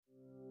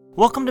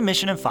Welcome to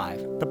Mission in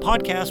 5, the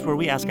podcast where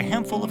we ask a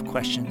handful of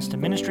questions to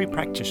ministry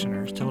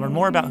practitioners to learn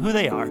more about who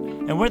they are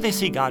and where they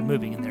see God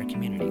moving in their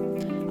community.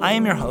 I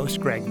am your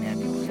host, Greg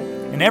Manuel,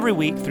 and every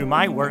week through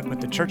my work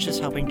with the Churches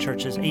Helping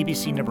Churches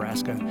ABC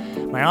Nebraska,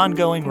 my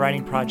ongoing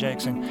writing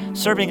projects, and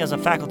serving as a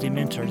faculty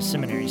mentor to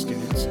seminary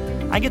students,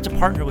 I get to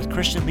partner with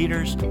Christian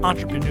leaders,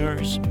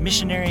 entrepreneurs,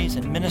 missionaries,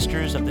 and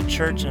ministers of the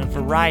church in a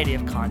variety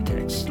of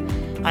contexts.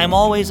 I am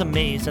always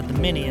amazed at the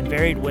many and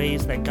varied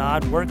ways that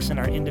God works in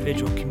our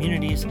individual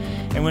communities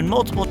and when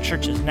multiple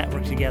churches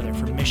network together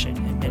for mission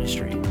and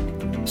ministry.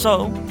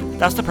 So,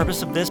 that's the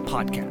purpose of this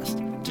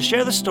podcast, to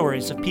share the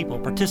stories of people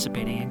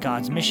participating in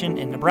God's mission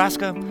in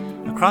Nebraska,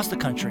 across the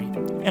country,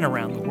 and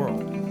around the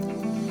world.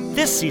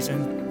 This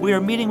season, we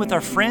are meeting with our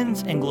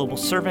friends and global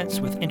servants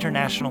with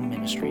international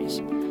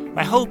ministries.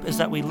 My hope is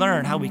that we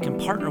learn how we can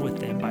partner with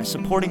them by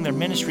supporting their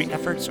ministry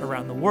efforts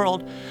around the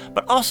world,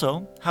 but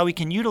also how we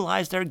can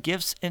utilize their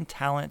gifts and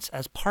talents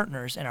as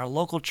partners in our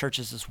local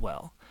churches as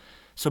well.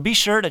 So be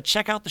sure to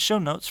check out the show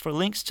notes for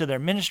links to their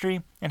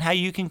ministry and how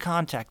you can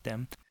contact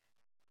them.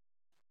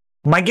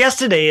 My guest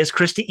today is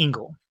Christy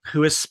Engel,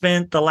 who has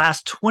spent the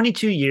last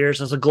 22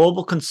 years as a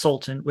global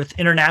consultant with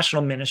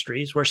international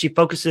ministries where she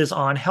focuses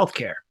on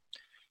healthcare.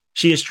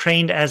 She is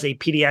trained as a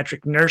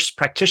pediatric nurse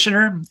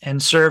practitioner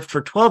and served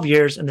for 12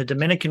 years in the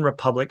Dominican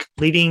Republic,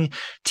 leading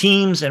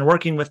teams and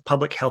working with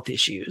public health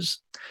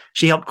issues.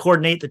 She helped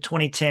coordinate the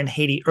 2010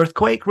 Haiti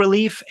earthquake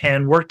relief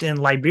and worked in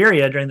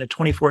Liberia during the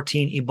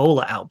 2014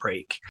 Ebola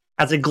outbreak.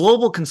 As a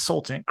global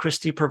consultant,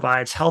 Christy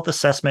provides health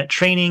assessment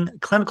training,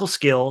 clinical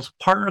skills,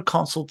 partner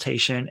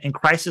consultation, and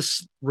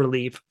crisis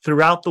relief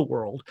throughout the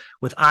world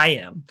with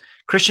IM,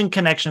 Christian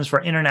Connections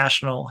for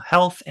International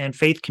Health and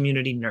Faith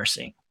Community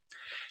Nursing.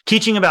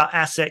 Teaching about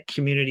asset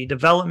community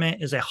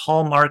development is a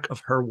hallmark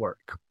of her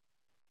work.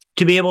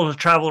 To be able to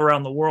travel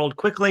around the world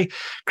quickly,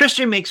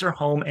 Christy makes her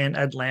home in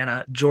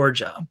Atlanta,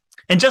 Georgia.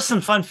 And just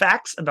some fun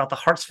facts about the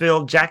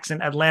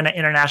Hartsfield-Jackson Atlanta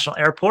International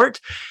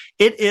Airport.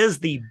 It is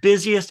the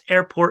busiest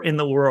airport in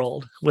the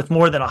world, with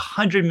more than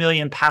 100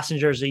 million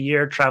passengers a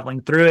year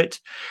traveling through it.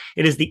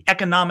 It is the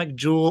economic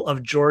jewel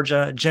of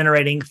Georgia,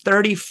 generating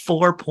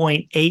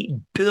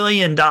 $34.8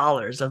 billion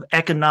of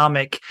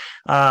economic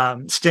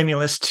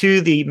stimulus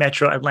to the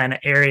metro Atlanta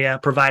area,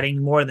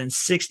 providing more than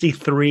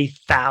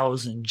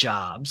 63,000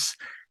 jobs,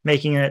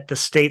 making it the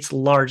state's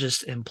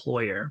largest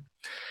employer.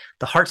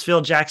 The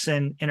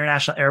Hartsfield-Jackson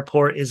International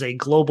Airport is a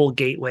global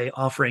gateway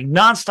offering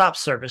nonstop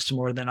service to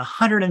more than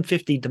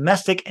 150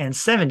 domestic and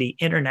 70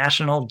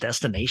 international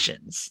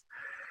destinations.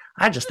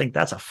 I just think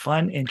that's a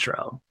fun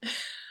intro.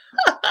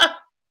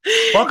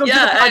 Welcome to the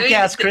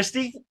podcast,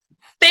 Christy.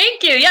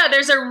 Thank you. Yeah,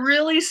 there's a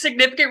really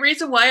significant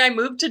reason why I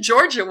moved to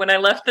Georgia when I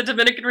left the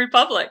Dominican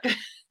Republic.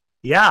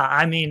 Yeah,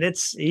 I mean,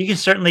 you can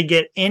certainly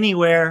get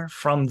anywhere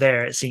from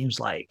there, it seems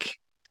like.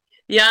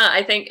 Yeah,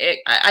 I think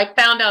I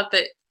found out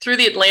that through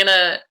the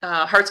Atlanta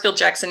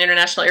Hartsfield-Jackson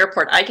International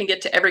Airport, I can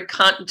get to every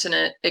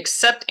continent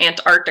except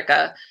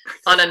Antarctica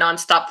on a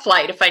nonstop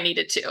flight if I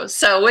needed to.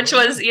 So, which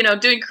was,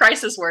 doing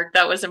crisis work,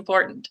 that was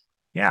important.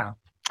 Yeah.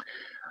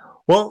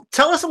 Well,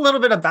 tell us a little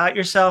bit about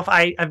yourself.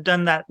 I've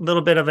done that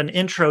little bit of an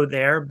intro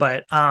there,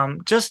 but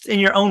just in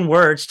your own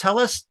words, tell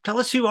us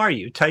who are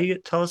you?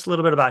 Tell us a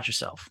little bit about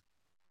yourself.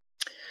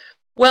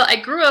 Well, I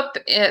grew up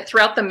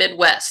throughout the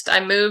Midwest.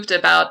 I moved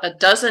about a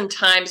dozen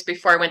times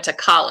before I went to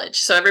college.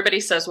 So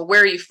everybody says, well,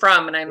 where are you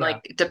from? And I'm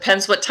like, it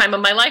depends what time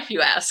of my life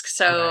you ask.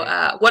 So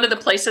one of the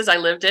places I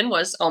lived in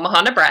was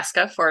Omaha,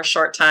 Nebraska for a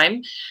short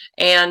time,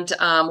 and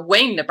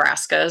Wayne,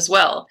 Nebraska as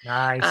well.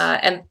 Nice.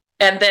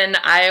 And then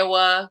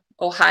Iowa,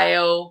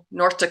 Ohio,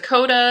 North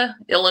Dakota,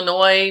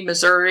 Illinois,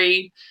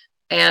 Missouri,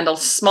 and a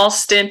small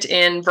stint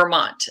in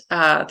Vermont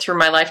through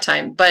my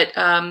lifetime. But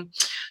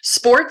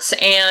sports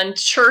and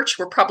church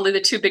were probably the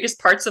two biggest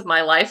parts of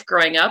my life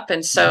growing up.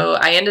 And so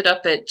I ended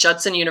up at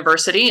Judson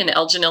University in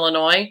Elgin,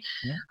 Illinois,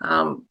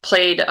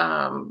 played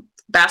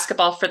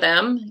basketball for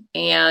them,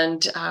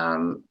 and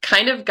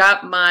kind of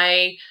got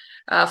my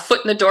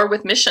foot in the door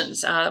with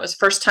missions. It was the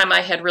first time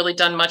I had really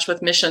done much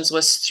with missions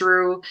was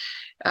through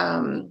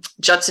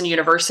Judson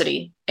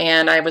University.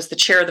 And I was the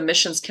chair of the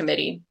missions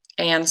committee.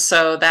 And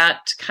so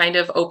that kind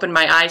of opened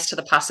my eyes to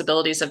the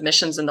possibilities of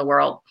missions in the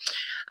world.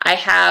 I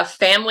have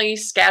family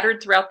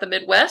scattered throughout the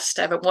Midwest.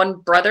 I have one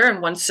brother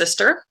and one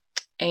sister.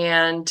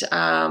 And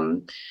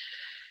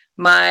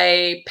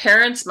my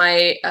parents,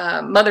 my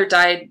mother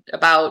died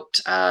about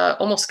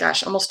almost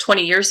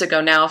 20 years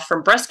ago now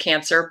from breast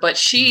cancer, but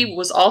she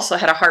was also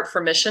had a heart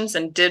for missions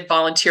and did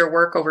volunteer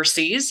work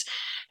overseas.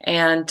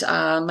 And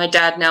my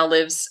dad now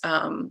lives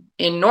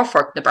in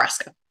Norfolk,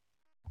 Nebraska.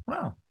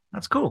 Wow,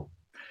 that's cool.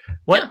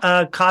 What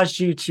caused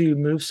you to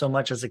move so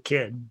much as a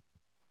kid?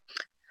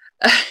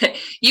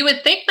 You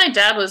would think my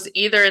dad was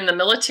either in the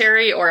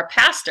military or a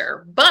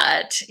pastor,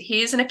 but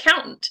he's an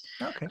accountant.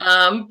 Okay.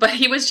 But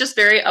he was just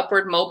very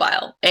upward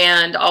mobile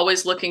and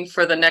always looking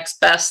for the next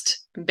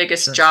best,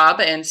 biggest Sure.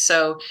 job. And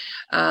so,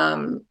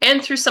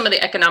 and through some of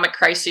the economic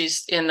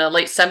crises in the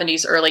late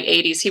 70s, early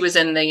 80s, he was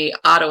in the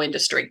auto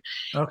industry.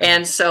 Okay.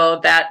 And so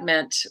that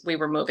meant we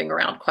were moving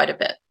around quite a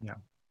bit. Yeah.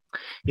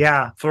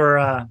 Yeah. For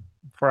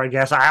I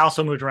guess I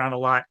also moved around a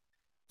lot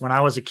when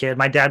I was a kid.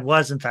 My dad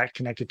was in fact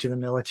connected to the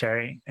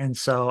military. And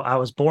so I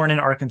was born in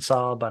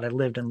Arkansas, but I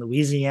lived in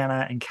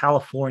Louisiana and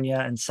California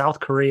and South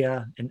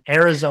Korea and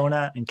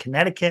Arizona and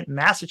Connecticut,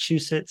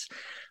 Massachusetts,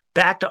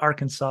 back to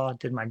Arkansas,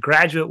 did my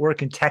graduate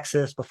work in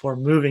Texas before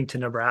moving to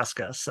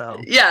Nebraska. So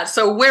yeah.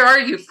 So where are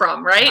you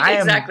from? Right?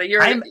 Exactly.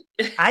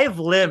 I have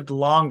lived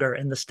longer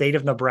in the state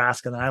of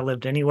Nebraska than I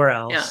lived anywhere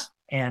else. Yeah.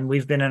 And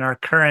we've been in our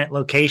current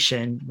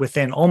location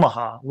within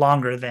Omaha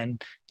longer than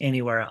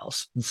anywhere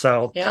else. And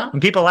so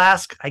when people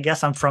ask, I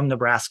guess I'm from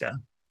Nebraska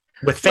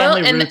with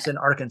family roots in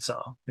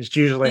Arkansas. It's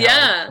usually how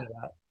I say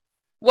that.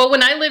 Well,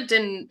 when I lived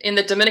in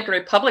the Dominican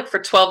Republic for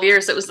 12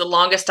 years, it was the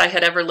longest I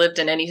had ever lived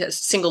in any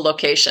single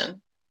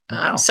location.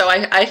 Wow. So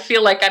I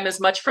feel like I'm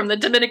as much from the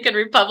Dominican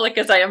Republic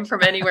as I am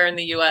from anywhere in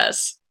the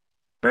U.S.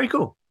 Very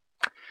cool.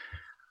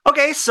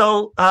 Okay,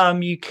 so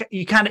you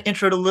kind of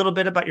introed a little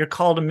bit about your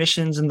call to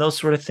missions and those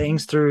sort of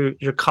things through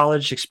your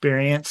college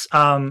experience.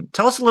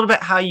 Tell us a little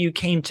bit how you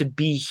came to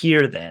be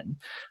here then.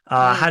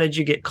 How did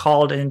you get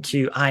called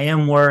into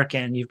IM work?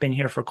 And you've been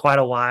here for quite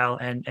a while.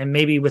 And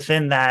maybe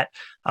within that,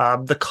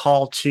 the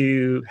call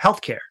to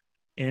healthcare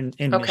in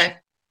Okay. mission.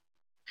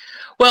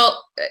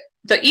 Well,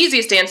 the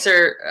easiest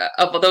answer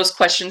of those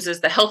questions is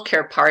the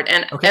healthcare part.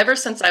 And ever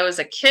since I was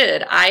a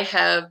kid, I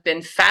have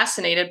been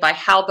fascinated by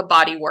how the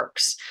body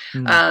works.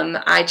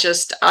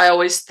 I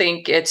always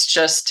think it's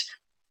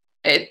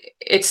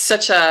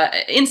such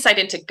a insight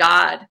into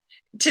God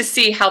to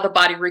see how the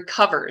body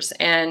recovers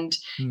and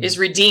is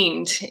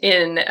redeemed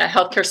in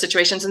healthcare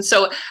situations. And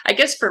so I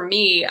guess for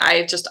me,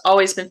 I've just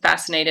always been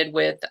fascinated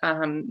with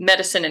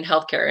medicine and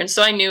healthcare. And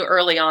so I knew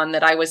early on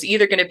that I was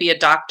either going to be a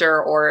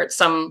doctor or at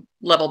some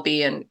level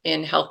be in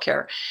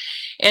healthcare.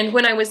 And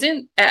when I was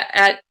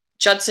at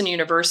Judson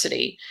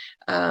University,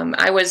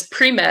 I was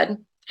pre-med,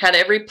 had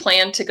every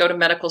plan to go to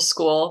medical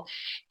school.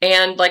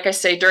 And like I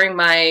say, during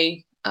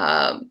my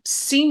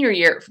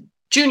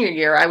junior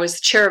year, I was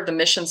chair of the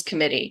missions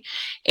committee,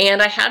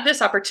 and I had this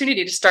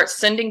opportunity to start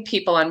sending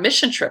people on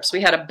mission trips.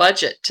 We had a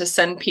budget to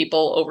send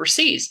people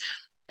overseas.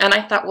 And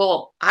I thought,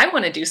 well, I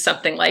want to do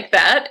something like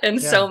that. And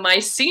so my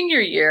senior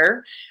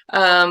year,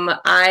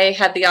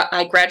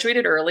 I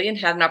graduated early and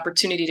had an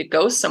opportunity to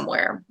go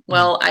somewhere.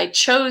 Well, I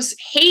chose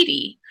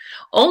Haiti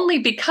only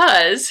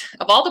because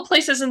of all the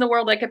places in the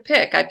world I could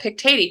pick. I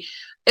picked Haiti.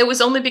 It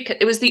was only because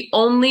it was the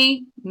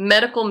only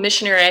medical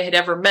missionary I had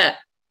ever met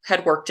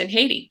had worked in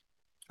Haiti.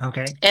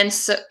 Okay. And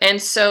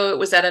so it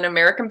was at an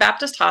American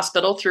Baptist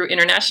hospital through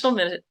International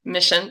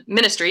Mission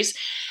Ministries.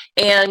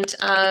 And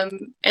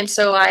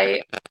so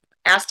I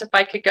asked if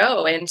I could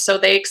go. And so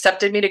they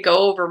accepted me to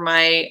go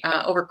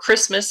over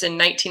Christmas in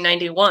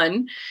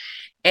 1991.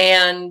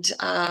 And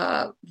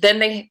then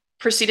they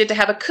proceeded to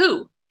have a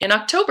coup in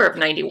October of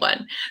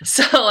 91.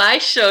 So I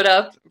showed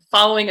up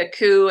following a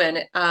coup.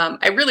 And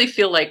I really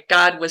feel like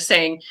God was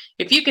saying,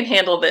 if you can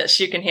handle this,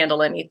 you can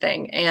handle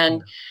anything.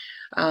 And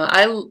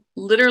I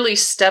literally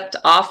stepped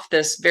off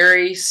this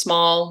very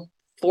small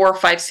 4 or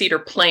 5 seater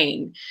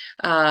plane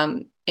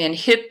and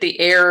hit the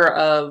air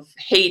of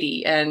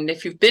Haiti. And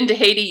if you've been to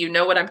Haiti, you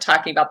know what I'm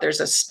talking about. There's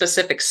a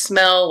specific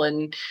smell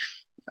and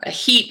a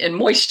heat and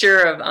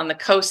moisture on the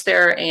coast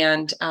there.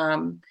 And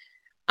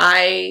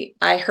I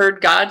heard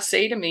God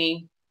say to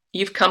me,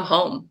 "You've come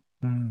home."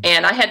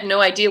 And I had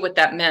no idea what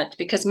that meant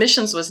because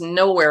missions was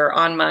nowhere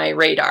on my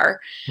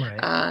radar.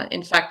 Right.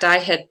 In fact, I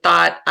had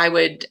thought I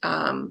would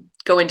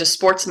go into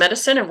sports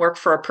medicine and work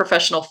for a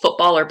professional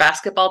football or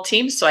basketball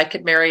team so I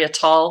could marry a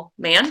tall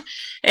man.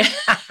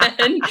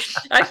 And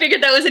I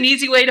figured that was an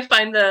easy way to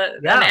find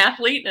an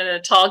athlete and a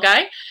tall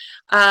guy.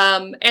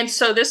 And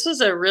so this was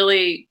a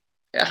really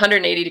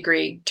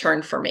 180-degree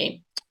turn for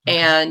me.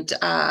 And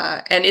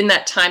in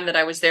that time that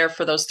I was there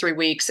for those 3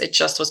 weeks, it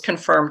just was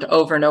confirmed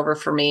over and over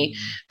for me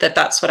that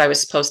that's what I was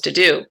supposed to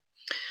do.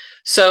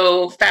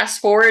 So fast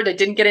forward, I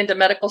didn't get into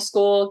medical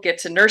school, get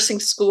to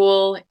nursing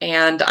school,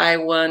 and I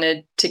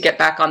wanted to get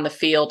back on the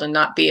field and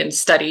not be in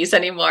studies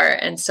anymore.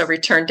 And so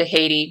returned to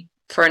Haiti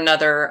for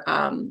another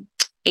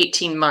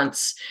 18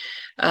 months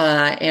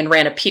and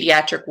ran a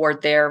pediatric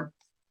ward there.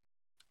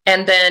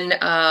 And then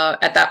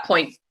at that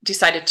point,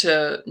 decided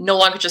to no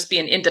longer just be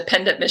an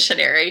independent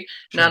missionary,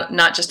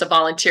 not just a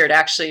volunteer, to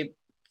actually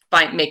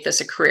make this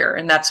a career.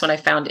 And that's when I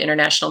found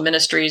International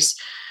Ministries.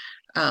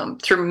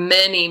 Through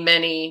many,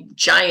 many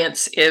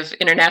giants of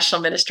international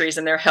ministries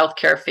in their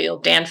healthcare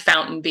field, Dan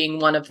Fountain being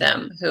one of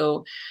them,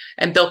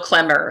 and Bill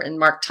Clemmer and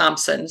Mark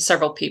Thompson,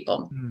 several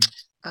people.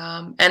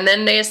 And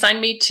then they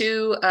assigned me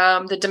to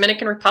the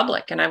Dominican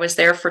Republic, and I was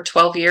there for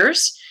 12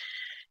 years.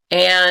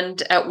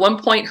 And at one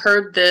point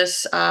heard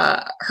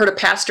a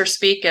pastor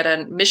speak at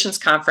a missions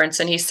conference,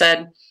 and he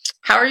said,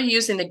 how are you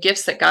using the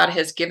gifts that God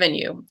has given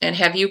you? And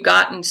have you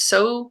gotten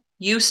so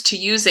used to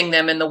using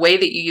them in the way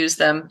that you use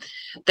them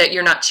that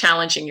you're not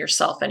challenging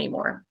yourself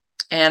anymore?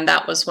 And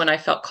that was when I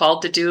felt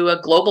called to do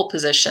a global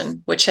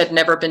position, which had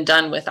never been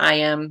done with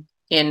IM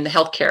in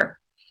healthcare.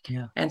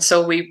 Yeah. And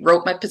so we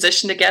wrote my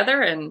position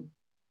together, and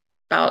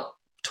about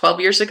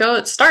 12 years ago,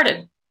 it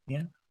started.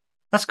 Yeah.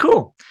 That's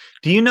cool.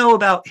 Do you know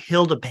about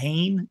Hilda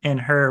Payne and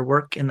her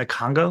work in the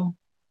Congo?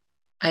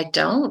 I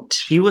don't.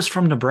 She was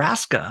from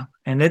Nebraska,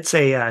 and it's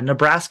a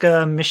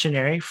Nebraska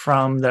missionary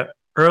from the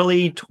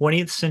early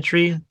 20th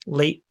century,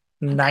 late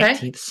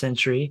 19th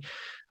century,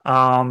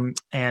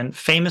 and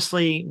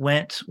famously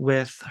went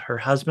with her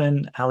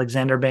husband,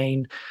 Alexander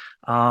Bain,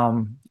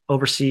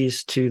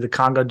 overseas to the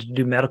Congo to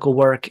do medical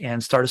work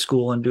and start a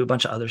school and do a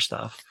bunch of other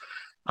stuff.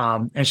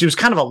 And she was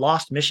kind of a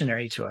lost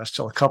missionary to us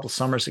till a couple of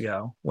summers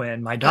ago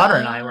when my daughter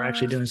and I were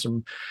actually doing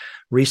some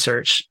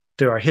research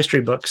through our history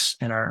books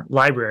in our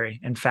library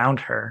and found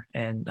her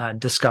and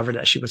discovered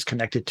that she was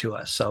connected to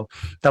us. So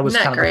that was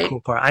kind of the cool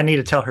part. I need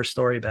to tell her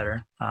story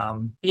better.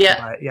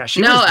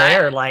 She was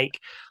there like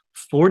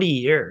 40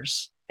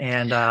 years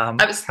and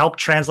helped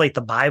translate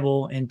the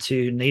Bible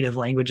into native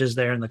languages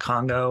there in the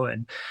Congo.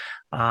 And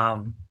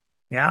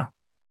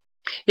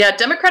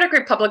Democratic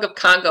Republic of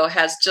Congo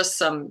has just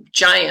some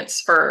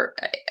giants for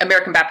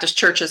American Baptist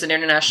churches and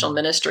international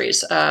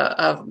ministries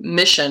of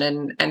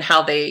mission and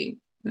how they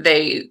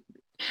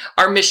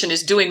our mission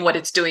is doing what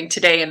it's doing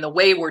today and the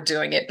way we're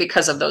doing it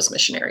because of those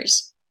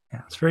missionaries.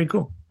 Yeah, it's very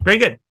cool. Very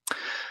good.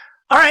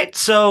 All right.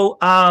 So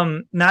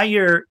now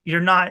you're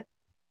not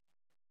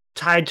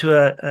tied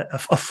to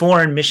a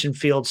foreign mission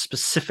field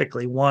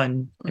specifically,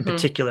 one in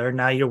particular.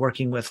 Now you're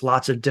working with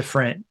lots of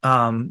different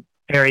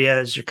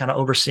areas. You're kind of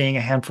overseeing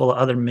a handful of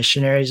other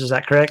missionaries. Is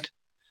that correct?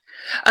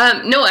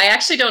 No, I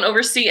actually don't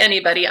oversee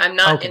anybody. I'm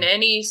not in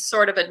any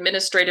sort of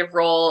administrative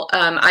role.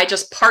 I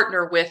just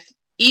partner with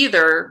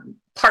either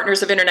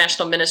partners of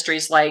international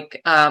ministries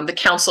like the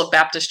Council of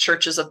Baptist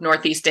Churches of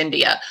Northeast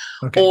India,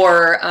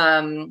 or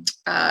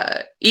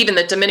even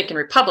the Dominican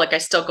Republic. I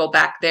still go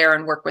back there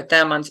and work with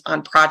them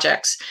on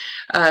projects.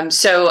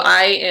 So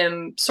I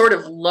am sort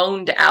of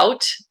loaned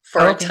out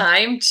for a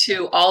time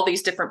to all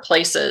these different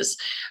places.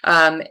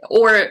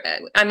 Or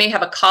I may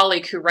have a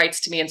colleague who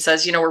writes to me and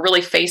says, we're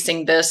really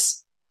facing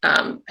this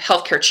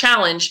healthcare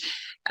challenge.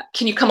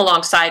 Can you come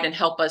alongside and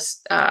help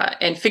us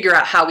and figure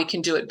out how we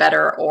can do it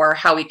better or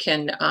how we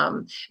can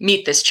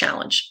meet this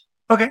challenge?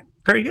 Okay,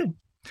 very good.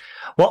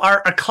 Well,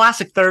 our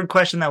classic third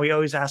question that we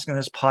always ask in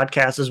this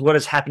podcast is what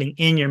is happening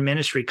in your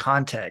ministry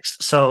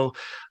context. So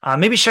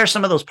maybe share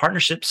some of those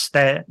partnerships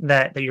that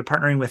you're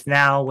partnering with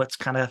now. What's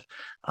kind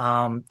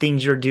of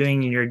things you're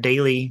doing in your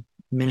daily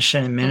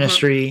mission and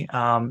ministry.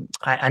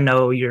 I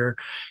know you're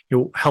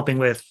helping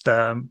with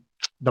the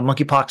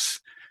monkeypox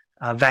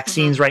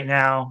vaccines right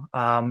now.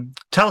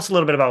 Tell us a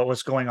little bit about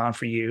what's going on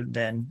for you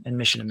then in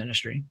mission and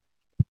ministry.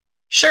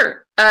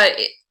 Sure.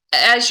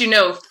 As you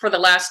know, for the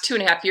last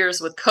 2.5 years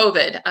with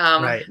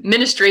COVID,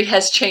 ministry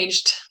has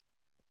changed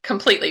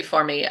completely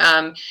for me.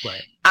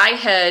 I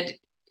had,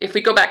 if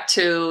we go back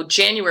to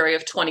January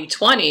of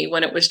 2020,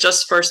 when it was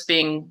just first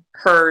being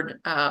heard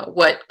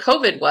what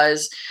COVID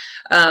was,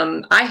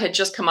 I had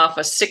just come off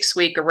a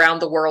 6-week around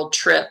the world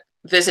trip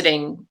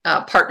visiting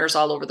partners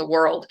all over the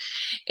world.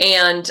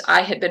 And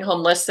I had been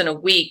home less than a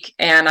week,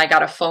 and I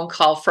got a phone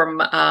call from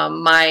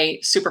my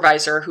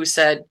supervisor who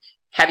said,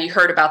 have you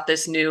heard about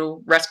this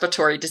new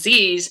respiratory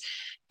disease?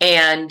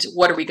 And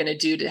what are we going to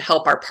do to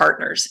help our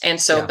partners? And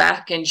so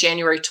back in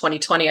January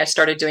 2020, I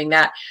started doing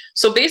that.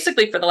 So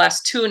basically for the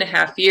last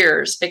 2.5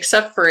 years,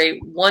 except for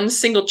one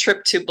single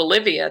trip to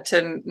Bolivia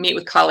to meet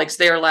with colleagues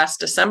there last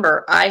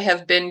December, I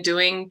have been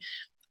doing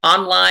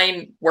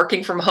online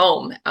working from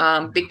home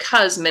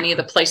because many of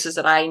the places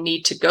that I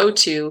need to go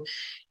to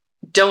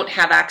don't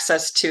have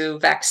access to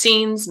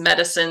vaccines,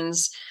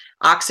 medicines,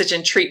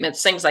 oxygen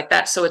treatments, things like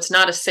that. So it's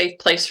not a safe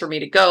place for me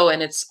to go.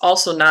 And it's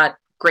also not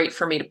great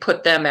for me to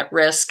put them at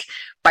risk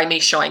by me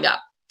showing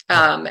up.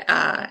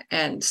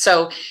 And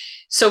so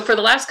for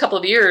the last couple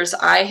of years,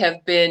 I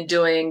have been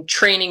doing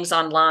trainings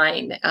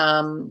online,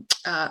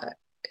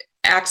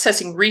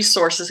 accessing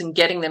resources and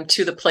getting them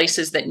to the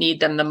places that need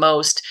them the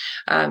most.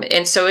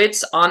 And so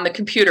it's on the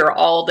computer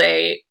all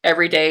day,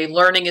 every day,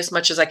 learning as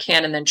much as I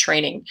can and then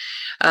training.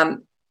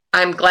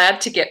 I'm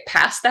glad to get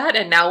past that.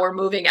 And now we're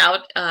moving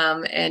out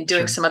and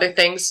doing some other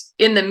things.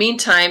 In the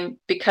meantime,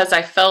 because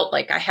I felt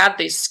like I have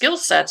these skill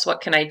sets, what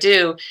can I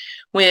do?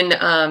 When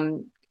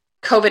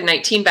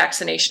COVID-19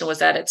 vaccination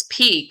was at its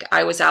peak,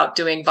 I was out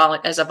doing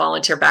as a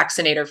volunteer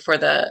vaccinator for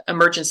the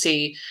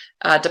emergency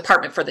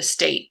department for the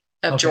state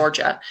of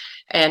Georgia.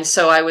 And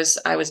so I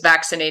was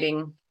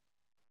vaccinating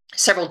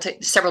several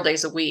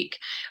days a week.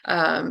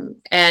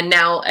 And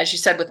now, as you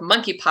said, with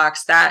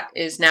monkeypox, that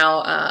is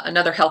now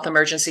another health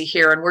emergency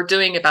here. And we're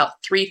doing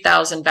about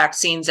 3,000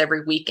 vaccines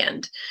every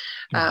weekend.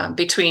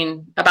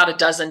 between about a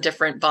dozen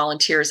different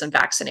volunteers and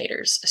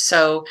vaccinators.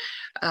 So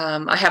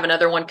I have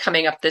another one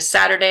coming up this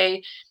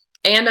Saturday,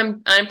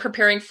 and I'm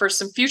preparing for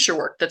some future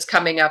work that's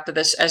coming up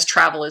as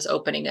travel is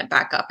opening it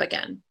back up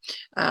again.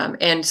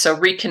 And so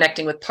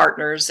reconnecting with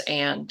partners.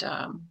 And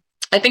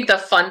I think the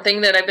fun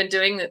thing that I've been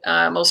doing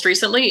most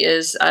recently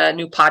is a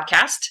new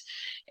podcast,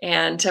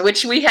 and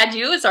which we had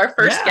you as our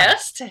first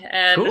guest,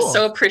 and cool.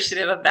 So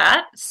appreciative of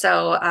that.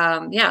 So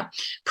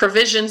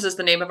Provisions is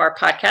the name of our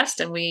podcast,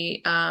 and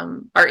we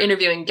are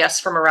interviewing guests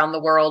from around the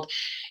world.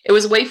 It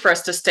was a way for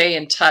us to stay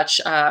in touch,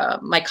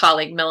 my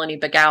colleague Melanie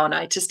Bagau and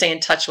I, to stay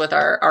in touch with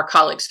our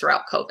colleagues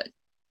throughout COVID.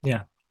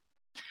 Yeah.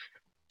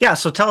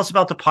 So tell us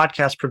about the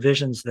podcast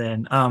Provisions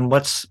then.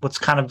 What's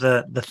kind of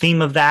the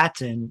theme of that,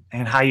 and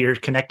how you're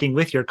connecting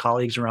with your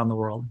colleagues around the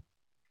world?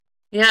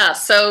 Yeah.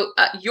 So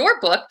your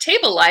book,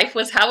 Table Life,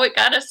 was how it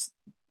got us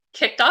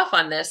kicked off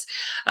on this.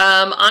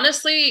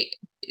 Honestly,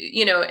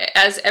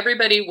 as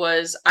everybody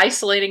was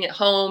isolating at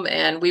home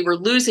and we were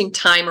losing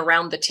time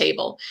around the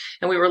table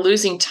and we were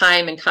losing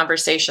time in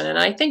conversation. And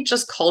I think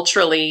just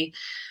culturally,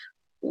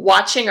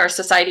 watching our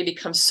society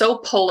become so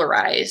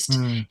polarized,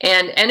 and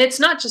it's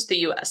not just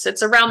the US,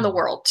 it's around the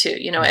world too.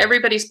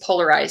 Everybody's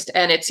polarized,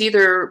 and it's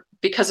either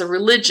because of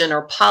religion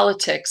or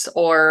politics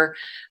or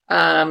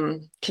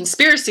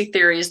conspiracy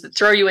theories that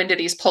throw you into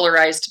these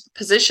polarized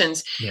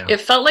positions. It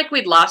felt like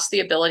we'd lost the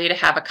ability to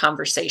have a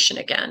conversation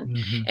again,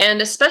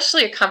 and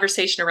especially a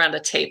conversation around a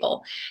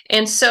table.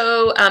 And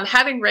so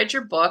having read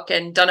your book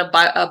and done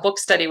a book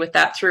study with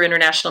that through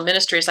International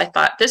Ministries, I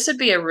thought this would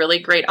be a really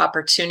great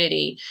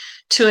opportunity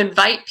to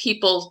invite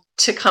people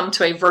to come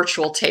to a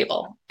virtual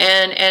table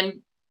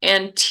and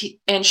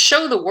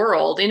show the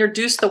world,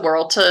 introduce the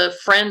world to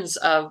friends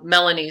of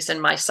Melanie's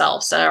and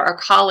myself, so our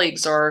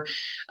colleagues or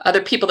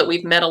other people that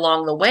we've met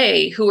along the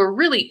way who are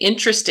really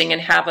interesting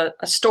and have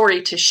a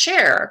story to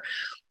share.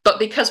 But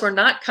because we're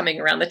not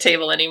coming around the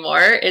table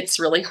anymore, it's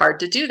really hard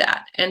to do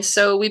that. And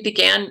so we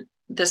began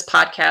this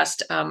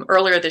podcast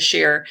earlier this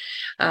year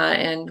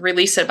and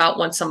release it about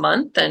once a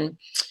month. And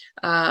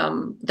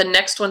the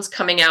next one's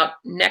coming out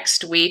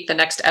next week, the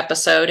next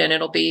episode, and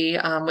it'll be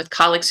with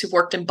colleagues who've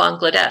worked in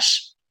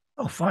Bangladesh.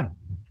 Oh, fun.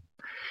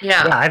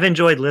 Yeah, I've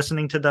enjoyed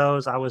listening to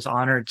those. I was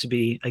honored to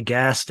be a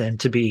guest and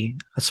to be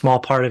a small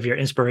part of your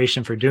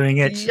inspiration for doing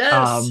it.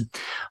 Yes.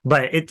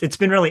 But it's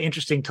been really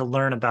interesting to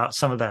learn about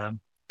some of the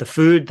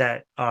food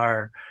that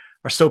are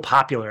so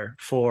popular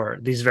for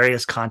these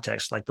various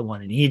contexts, like the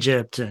one in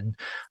Egypt and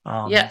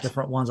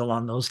different ones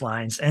along those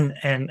lines,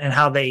 and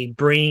how they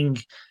bring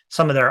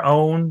some of their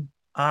own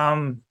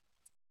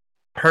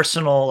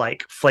personal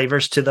like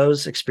flavors to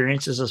those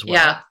experiences as well.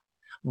 Yeah.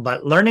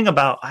 But learning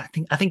about, I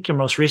think your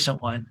most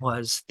recent one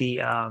was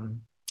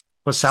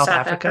was South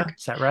Africa.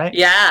 Is that right?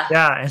 Yeah.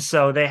 Yeah. And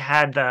so they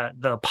had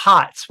the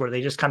pots where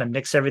they just kind of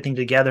mix everything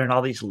together in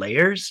all these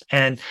layers.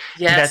 And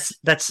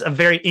that's a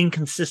very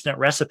inconsistent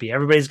recipe.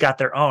 Everybody's got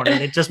their own.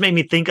 And it just made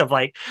me think of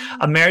like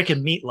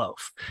American meatloaf,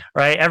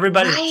 right?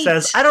 Everybody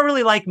says, I don't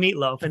really like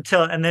meatloaf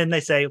and then they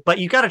say, but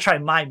you got to try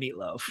my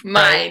meatloaf. Mine,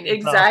 right?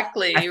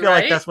 exactly. So I feel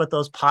like that's what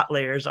those pot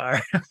layers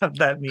are of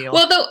that meal.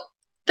 Well,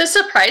 the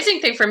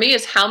surprising thing for me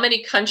is how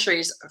many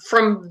countries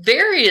from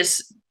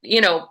various,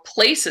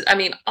 places,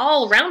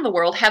 all around the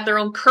world have their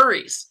own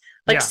curries.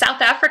 Like South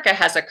Africa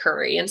has a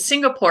curry, and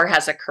Singapore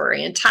has a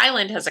curry, and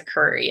Thailand has a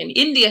curry, and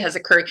India has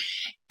a curry,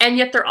 and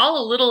yet they're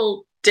all a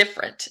little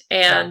different.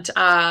 And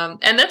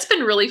that's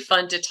been really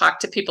fun to talk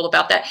to people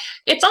about that.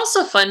 It's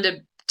also fun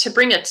to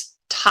bring a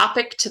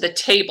topic to the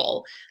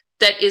table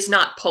that is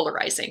not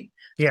polarizing.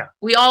 Yeah.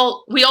 We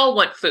all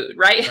want food,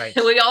 right?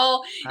 We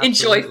all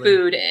enjoy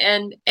food.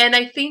 And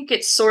I think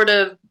it sort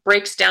of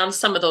breaks down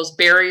some of those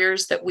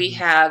barriers that we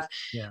have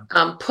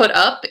put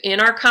up in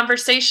our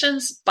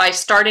conversations by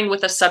starting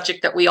with a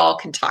subject that we all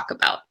can talk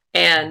about.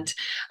 And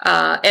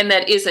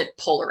that isn't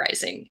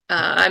polarizing.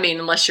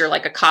 Unless you're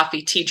like a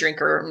coffee tea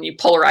drinker and you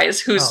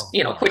polarize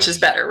which is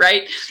better,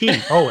 right?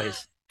 Tea,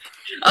 always.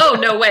 Oh,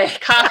 no way.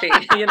 Coffee,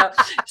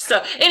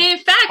 So, and in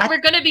fact, we're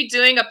going to be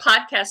doing a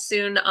podcast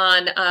soon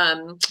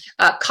on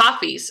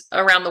coffees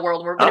around the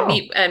world. We're going to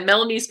meet, and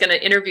Melanie's going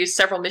to interview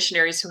several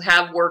missionaries who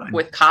have worked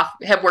with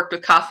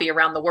coffee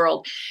around the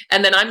world.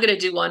 And then I'm going to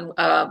do one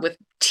with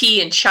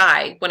tea and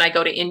chai when I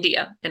go to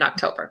India in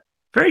October.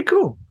 Very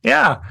cool.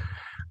 Yeah.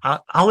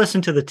 I'll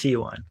listen to the tea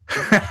one.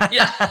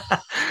 Yeah.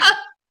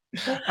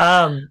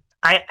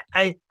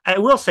 I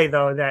will say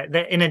though that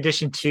in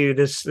addition to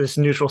this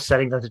neutral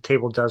setting that the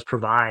table does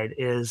provide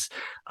is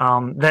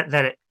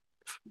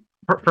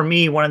for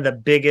me, one of the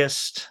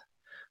biggest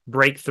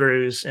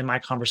breakthroughs in my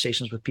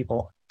conversations with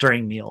people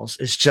during meals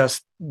is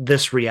just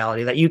this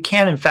reality that you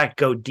can in fact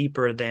go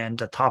deeper than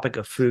the topic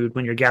of food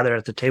when you're gathered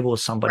at the table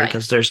with somebody,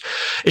 because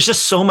it's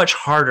just so much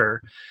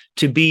harder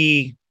to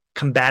be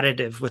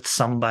combative with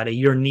somebody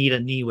you're knee to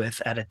knee with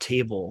at a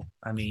table.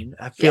 I mean,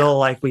 I feel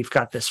like we've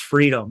got this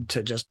freedom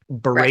to just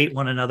berate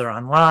one another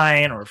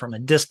online or from a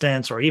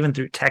distance or even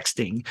through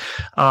texting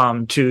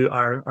to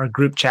our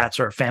group chats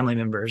or our family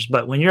members.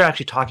 But when you're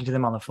actually talking to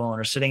them on the phone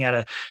or sitting at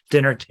a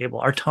dinner table,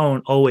 our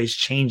tone always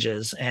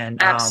changes.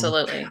 And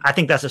absolutely, I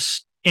think that's a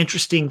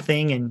interesting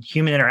thing in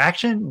human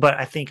interaction, but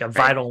I think a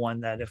vital one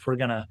that if we're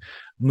going to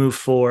move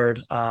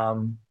forward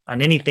on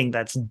anything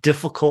that's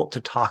difficult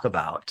to talk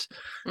about,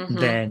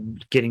 then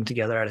getting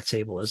together at a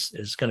table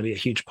is going to be a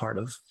huge part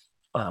of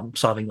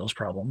solving those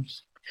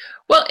problems.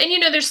 Well,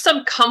 and there's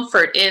some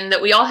comfort in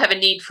that we all have a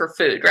need for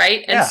food,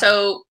 right? And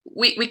so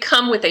we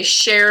come with a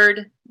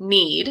shared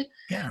need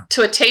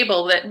to a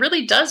table that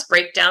really does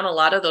break down a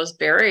lot of those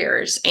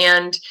barriers.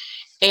 And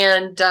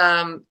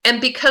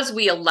because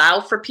we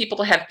allow for people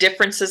to have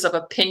differences of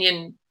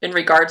opinion in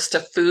regards to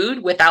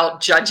food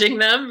without judging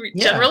them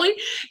generally,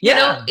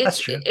 that's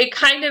true. It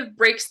kind of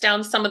breaks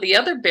down some of the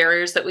other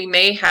barriers that we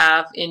may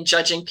have in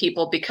judging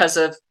people because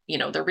of,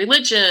 their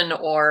religion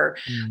or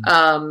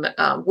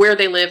where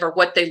they live or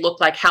what they look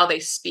like, how they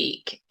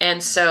speak.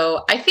 And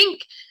so I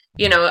think,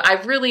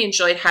 I've really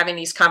enjoyed having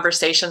these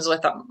conversations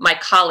with my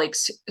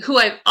colleagues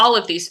all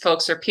of these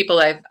folks are people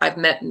I've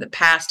met in the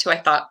past who I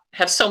thought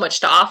have so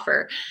much to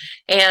offer.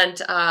 And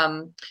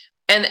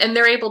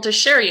they're able to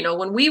share,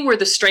 when we were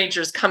the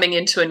strangers coming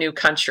into a new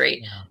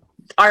country,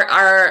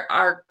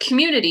 our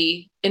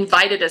community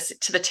invited us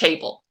to the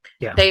table.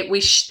 Yeah. They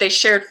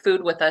shared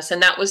food with us.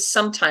 And that was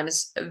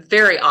sometimes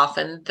very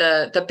often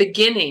the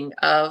beginning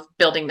of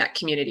building that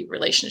community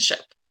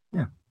relationship.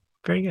 Yeah.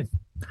 Very good.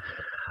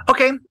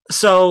 Okay,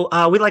 so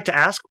we'd like to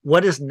ask,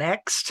 what is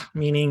next?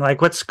 Meaning,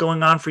 like, what's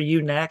going on for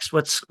you next?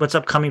 What's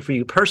upcoming for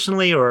you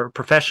personally or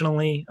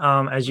professionally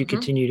as you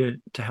continue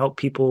to help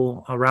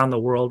people around the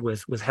world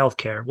with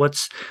healthcare?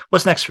 What's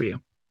next for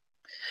you?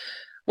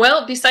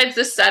 Well, besides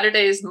this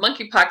Saturday's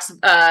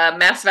monkeypox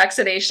mass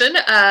vaccination,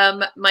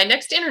 my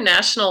next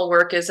international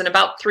work is in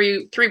about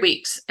three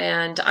weeks,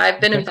 and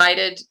I've been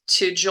invited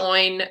to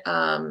join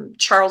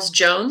Charles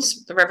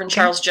Jones, the Reverend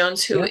Charles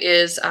Jones, who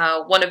is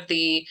one of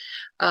the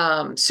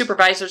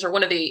supervisors or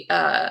one of the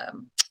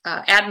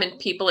admin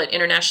people at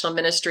International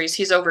Ministries.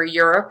 He's over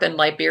Europe and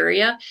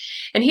Liberia,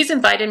 and he's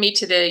invited me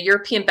to the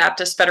European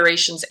Baptist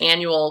Federation's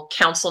annual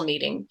council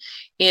meeting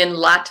in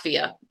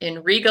Latvia,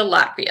 in Riga,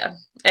 Latvia.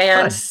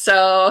 And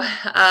so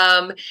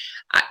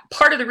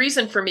part of the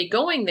reason for me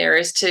going there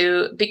is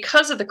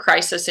because of the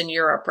crisis in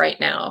Europe right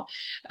now,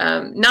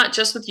 not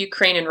just with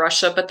Ukraine and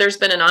Russia, but there's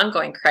been an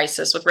ongoing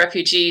crisis with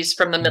refugees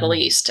from the Middle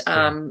East,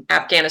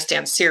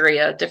 Afghanistan,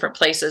 Syria, different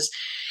places.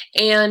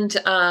 And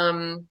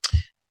the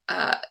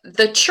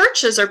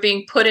churches are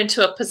being put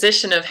into a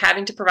position of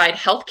having to provide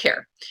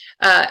healthcare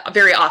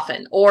very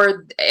often,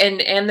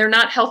 and they're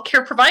not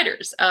healthcare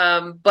providers,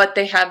 but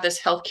they have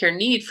this healthcare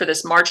need for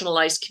this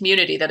marginalized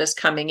community that is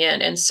coming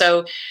in. And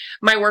so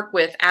my work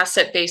with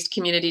asset-based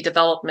community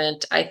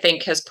development, I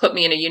think, has put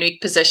me in a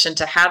unique position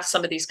to have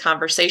some of these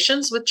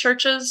conversations with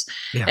churches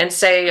and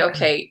say,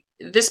 okay,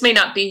 this may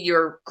not be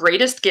your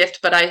greatest gift,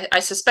 but I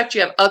suspect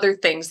you have other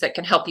things that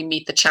can help you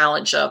meet the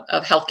challenge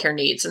of healthcare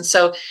needs. And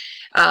so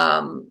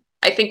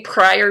I think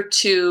prior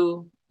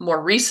to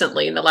more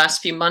recently, in the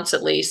last few months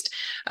at least,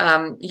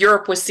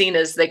 Europe was seen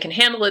as they can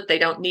handle it. They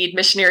don't need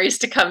missionaries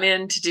to come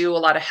in to do a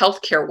lot of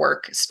healthcare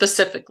work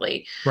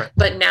specifically. Right.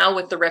 But now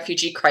with the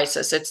refugee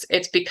crisis,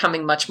 it's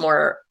becoming much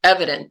more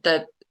evident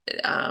that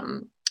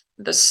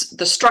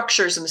the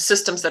structures and the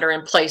systems that are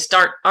in place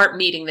aren't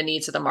meeting the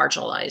needs of the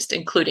marginalized,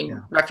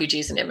 including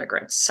refugees and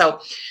immigrants. So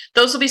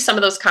those will be some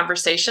of those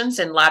conversations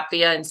in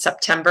Latvia in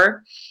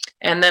September.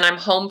 And then I'm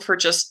home for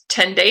just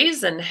 10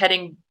 days and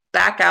heading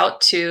back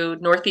out to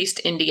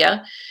Northeast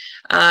India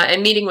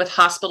and meeting with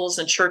hospitals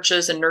and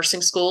churches and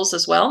nursing schools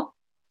as well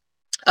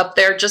up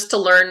there, just to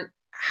learn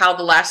how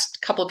the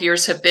last couple of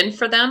years have been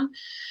for them.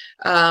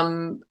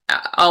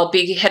 I'll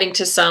be heading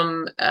to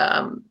some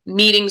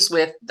meetings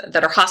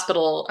that are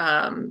hospital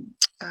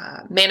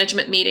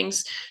management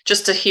meetings,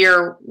 just to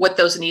hear what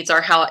those needs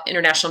are, how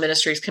International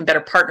Ministries can better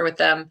partner with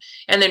them,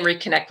 and then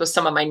reconnect with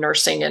some of my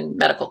nursing and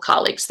medical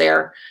colleagues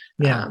there.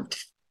 Yeah.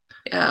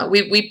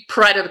 We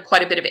provided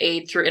quite a bit of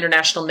aid through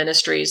International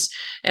Ministries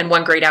and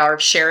One Great Hour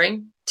of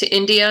Sharing to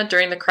India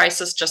during the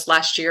crisis just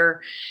last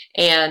year.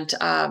 And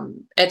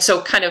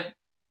so kind of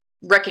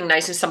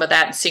recognizing some of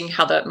that and seeing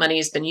how the money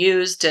has been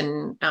used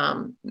and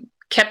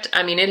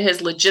it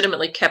has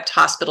legitimately kept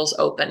hospitals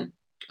open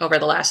over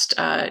the last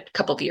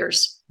couple of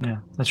years. Yeah,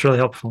 that's really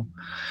helpful.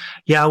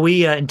 Yeah,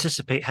 we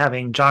anticipate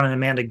having John and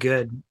Amanda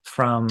Good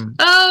from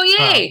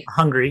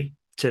Hungary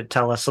to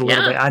tell us a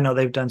little bit. I know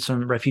they've done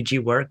some refugee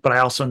work, but I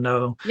also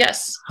know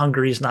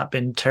Hungary's not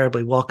been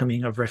terribly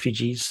welcoming of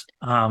refugees.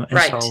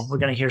 So we're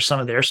going to hear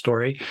some of their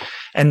story.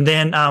 And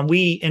then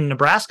we in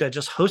Nebraska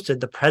just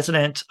hosted the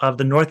president of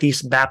the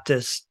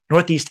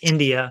Northeast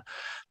India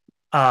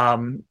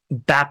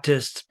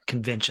Baptist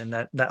convention,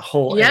 that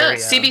whole Yeah, area.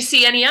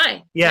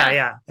 CBCNEI.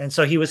 Yeah. And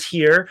so he was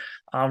here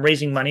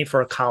raising money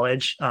for a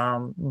college,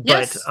 but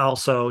Yes.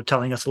 also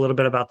telling us a little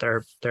bit about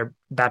their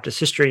Baptist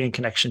history and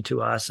connection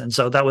to us. And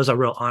so that was a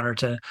real honor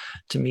to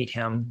meet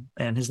him.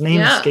 And his name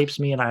Yeah. escapes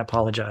me, and I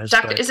apologize.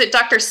 Is it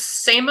Dr.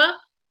 Sema?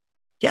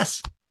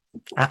 Yes,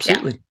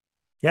 absolutely.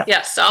 Yeah.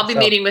 Yes, I'll be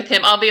meeting with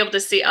him. I'll be able to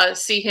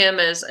see him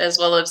as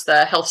well as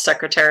the health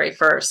secretary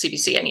for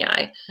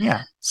CBCNEI.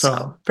 Yeah.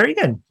 So very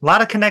good. A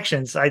lot of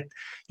connections.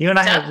 You and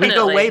I we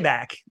go way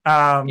back.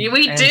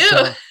 We do.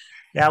 So,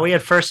 yeah, we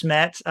had first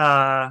met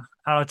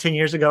I don't know, 10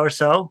 years ago or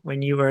so,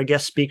 when you were a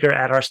guest speaker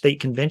at our state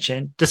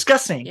convention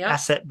discussing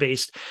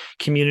asset-based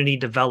community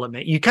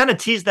development. You kind of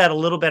teased that a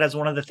little bit as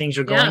one of the things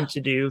you're going to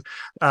do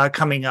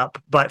coming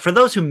up. But for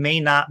those who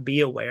may not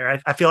be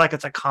aware, I feel like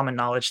it's a common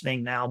knowledge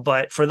thing now,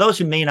 but for those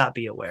who may not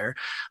be aware,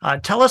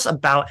 tell us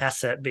about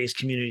asset-based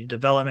community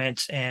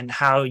development and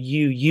how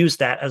you use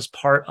that as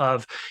part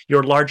of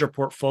your larger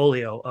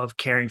portfolio of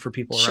caring for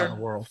people around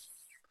the world.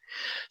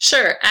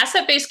 Sure.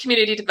 Asset-based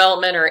community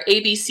development, or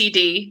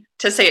ABCD,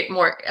 to say it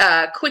more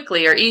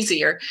quickly or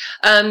easier,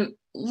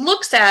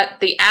 looks at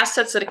the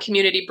assets that a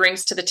community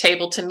brings to the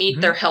table to meet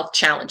their health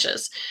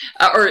challenges,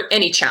 or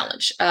any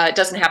challenge. It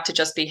doesn't have to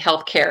just be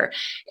healthcare.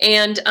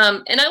 And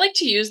I like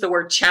to use the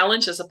word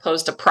challenge as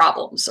opposed to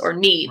problems or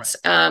needs.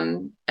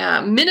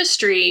 Right.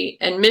 Ministry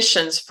and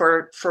missions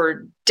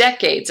for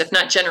decades, if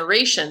not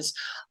generations,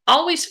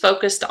 always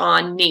focused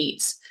on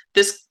needs.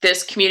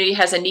 This community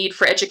has a need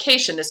for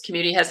education. This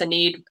community has a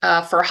need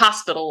for a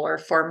hospital or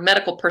for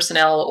medical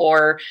personnel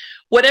or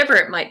whatever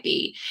it might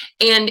be.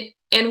 And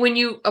when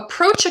you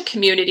approach a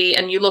community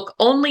and you look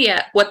only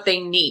at what they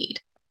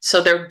need,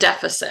 so their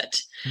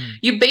deficit,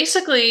 you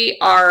basically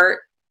are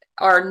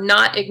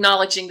not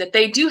acknowledging that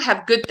they do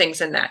have good things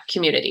in that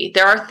community.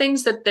 There are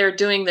things that they're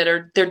doing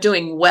that they're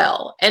doing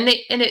well, and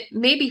it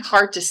may be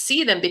hard to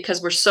see them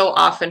because we're so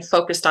often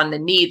focused on the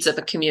needs of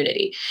a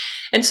community.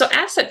 And so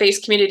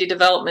asset-based community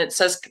development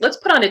says, let's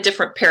put on a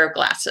different pair of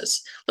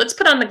glasses. Let's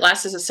put on the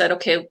glasses that said,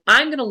 okay,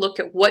 I'm going to look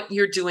at what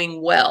you're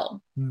doing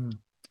well.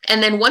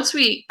 And then once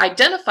we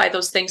identify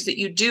those things that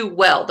you do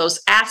well,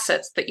 those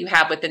assets that you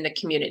have within the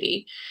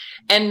community,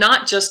 and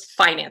not just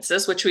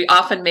finances, which we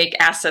often make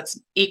assets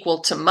equal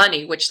to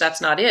money, which that's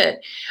not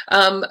it.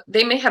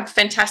 They may have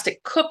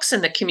fantastic cooks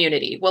in the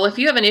community. Well, if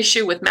you have an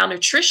issue with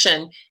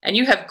malnutrition and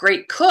you have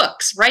great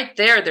cooks, right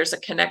there's a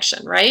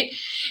connection, right?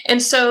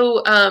 And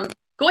so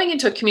going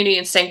into a community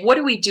and saying, what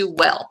do we do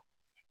well?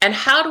 And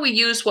how do we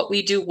use what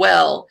we do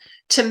well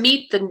to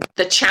meet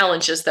the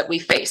challenges that we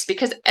face?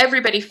 Because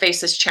everybody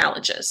faces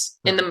challenges.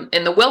 In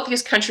the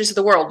wealthiest countries of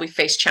the world, we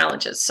face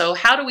challenges. So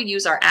how do we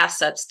use our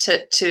assets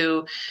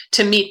to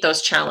meet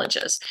those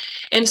challenges?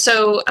 And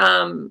so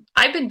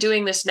I've been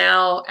doing this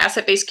now,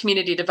 asset-based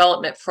community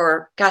development,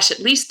 for at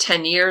least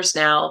 10 years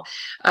now,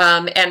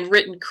 and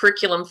written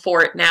curriculum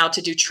for it now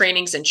to do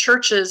trainings in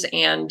churches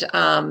and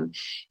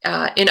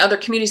in other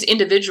communities,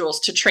 individuals,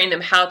 to train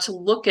them how to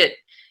look at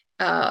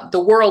the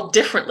world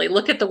differently,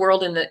 look at the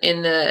world in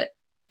the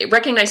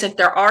recognize that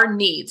there are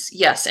needs,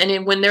 yes.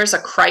 And when there's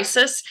a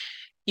crisis,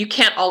 you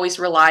can't always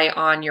rely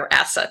on your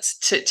assets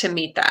to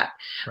meet that.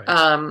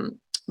 Right.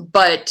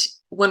 But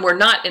when we're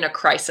not in a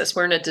crisis,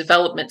 we're in a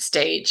development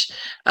stage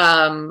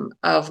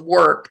of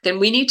work, then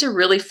we need to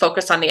really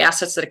focus on the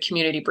assets that a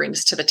community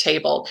brings to the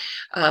table.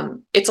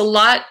 It's a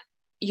lot.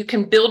 You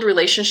can build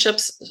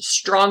relationships,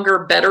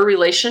 stronger, better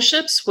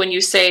relationships, when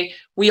you say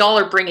we all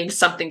are bringing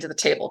something to the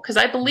table. Because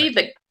I believe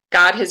that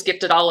God has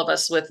gifted all of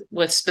us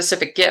with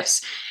specific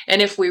gifts.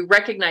 And if we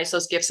recognize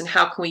those gifts and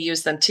how can we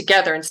use them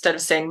together, instead of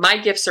saying my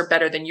gifts are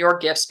better than your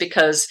gifts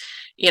because,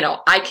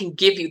 I can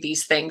give you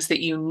these things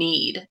that you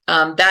need,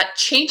 that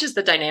changes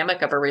the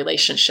dynamic of a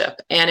relationship,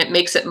 and it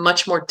makes it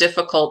much more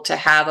difficult to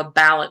have a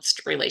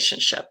balanced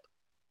relationship.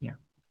 Yeah.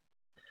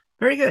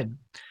 Very good.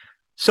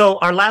 So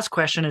our last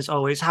question is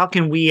always, how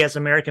can we as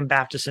American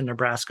Baptists in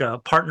Nebraska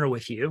partner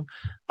with you?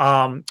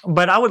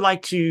 But I would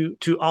like to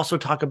also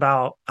talk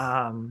about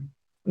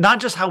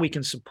not just how we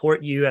can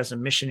support you as a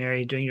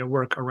missionary doing your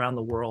work around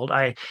the world.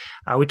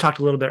 We talked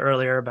a little bit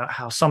earlier about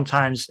how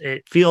sometimes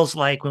it feels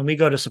like when we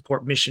go to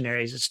support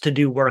missionaries, it's to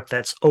do work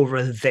that's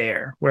over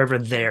there, wherever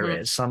there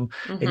is, some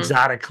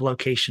exotic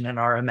location in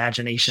our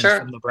imagination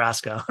from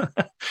Nebraska.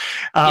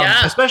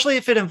 Especially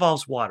if it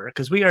involves water,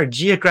 because we are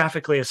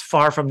geographically as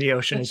far from the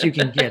ocean as you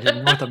can get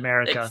in North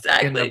America,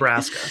 in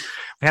Nebraska.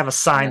 We have a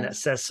sign that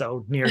says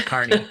so near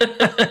Kearney.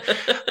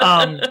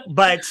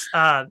 But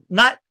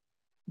not.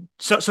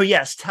 So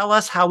yes, tell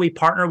us how we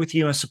partner with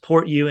you and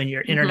support you in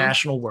your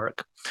international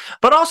work,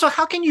 but also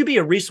how can you be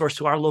a resource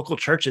to our local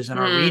churches in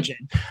our region,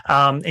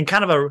 in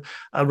kind of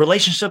a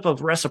relationship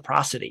of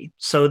reciprocity,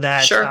 so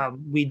that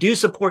we do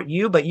support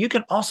you, but you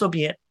can also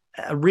be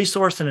a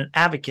resource and an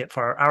advocate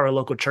for our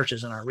local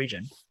churches in our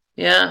region.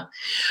 Yeah.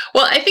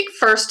 Well, I think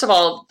first of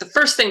all, the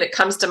first thing that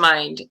comes to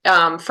mind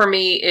for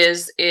me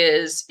is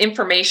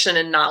information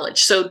and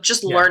knowledge. So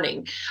just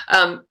learning,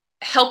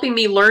 helping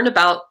me learn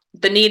about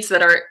the needs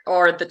that are,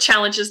 or the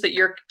challenges that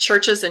your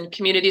churches and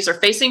communities are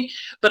facing,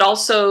 but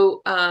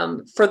also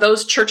for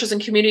those churches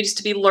and communities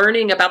to be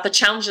learning about the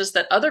challenges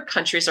that other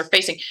countries are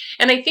facing.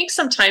 And I think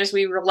sometimes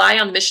we rely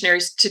on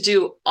missionaries to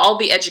do all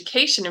the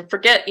education and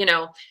forget,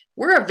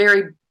 we're a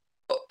very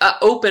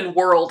open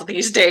world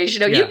these days.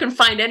 You can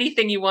find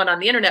anything you want on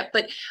the internet,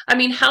 but I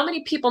mean, how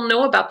many people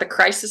know about the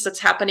crisis that's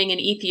happening in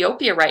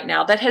Ethiopia right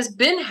now that has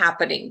been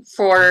happening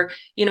for,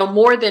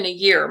 more than a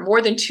year,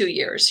 more than 2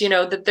 years,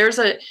 that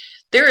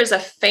there is a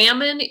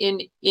famine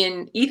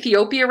in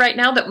Ethiopia right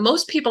now that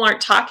most people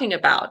aren't talking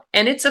about,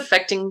 and it's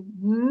affecting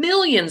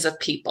millions of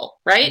people,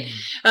 right?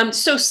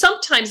 So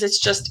sometimes it's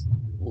just,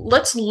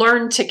 let's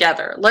learn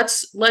together.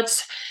 Let's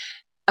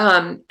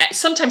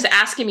sometimes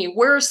asking me,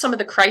 where are some of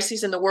the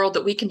crises in the world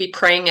that we can be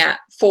praying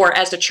for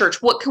as a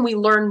church? What can we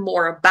learn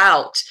more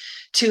about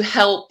to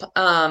help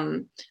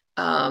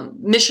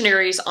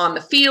missionaries on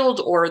the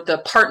field or the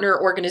partner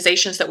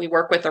organizations that we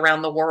work with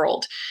around the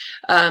world?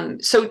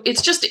 So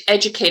it's just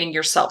educating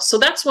yourself. So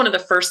that's one of the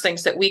first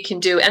things that we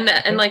can do.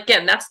 And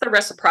again, that's the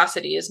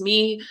reciprocity, is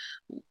me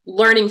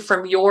learning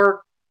from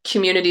your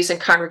communities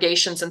and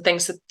congregations and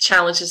things, the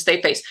challenges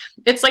they face.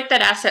 It's like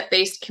that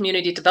asset-based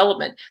community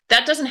development.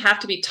 That doesn't have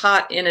to be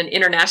taught in an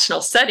international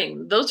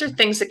setting. Those are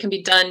things that can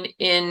be done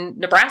in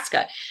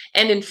Nebraska.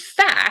 And in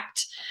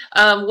fact,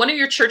 one of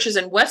your churches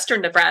in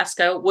Western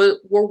Nebraska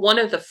were one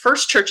of the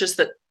first churches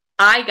that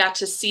I got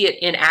to see it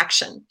in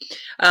action.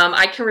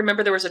 I can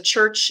remember there was a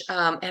church,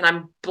 and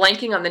I'm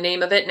blanking on the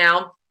name of it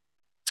now.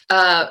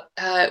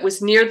 It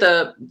was near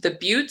the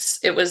Buttes.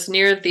 It was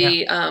near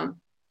the...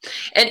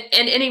 And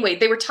anyway,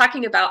 they were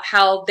talking about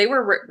how they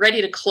were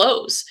ready to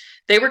close.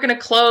 They were going to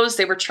close.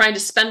 They were trying to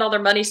spend all their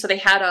money. So they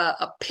had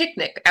a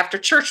picnic after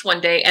church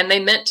one day, and they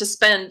meant to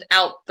spend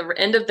out the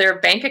end of their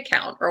bank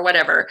account or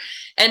whatever.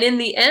 And in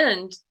the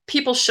end,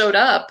 people showed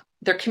up.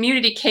 Their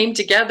community came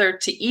together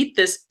to eat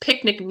this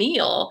picnic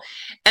meal.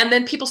 And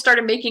then people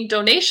started making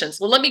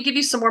donations. Well, let me give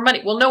you some more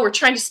money. Well, no, we're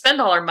trying to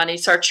spend all our money,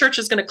 so our church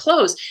is going to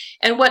close.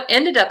 And what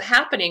ended up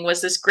happening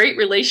was this great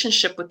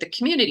relationship with the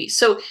community.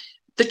 So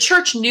the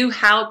church knew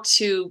how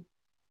to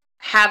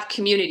have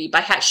community by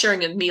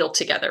sharing a meal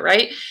together,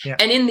 right? Yeah.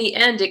 And in the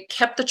end, it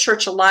kept the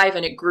church alive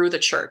and it grew the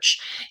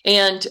church.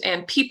 And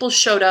people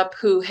showed up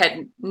who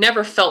had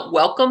never felt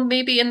welcome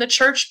maybe in the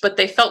church, but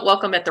they felt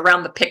welcome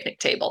around the picnic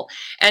table.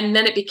 And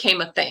then it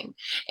became a thing.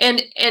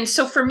 And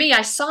so for me,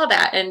 I saw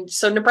that. And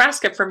so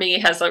Nebraska for me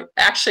has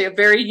actually a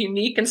very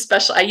unique and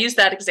special, I use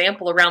that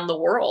example around the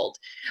world.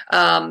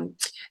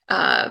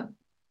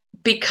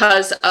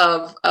 Because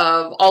of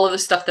all of the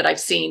stuff that I've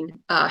seen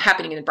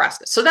happening in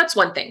Nebraska. So that's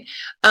one thing.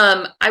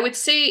 I would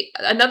say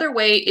another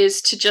way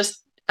is to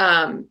just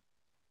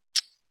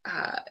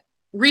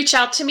reach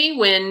out to me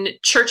when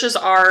churches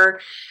are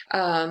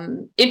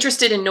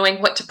interested in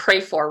knowing what to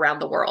pray for around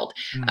the world.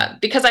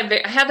 Because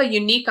I have a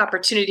unique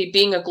opportunity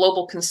being a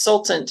global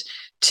consultant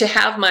to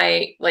have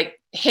my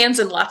hands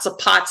in lots of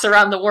pots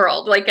around the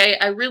world.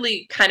 I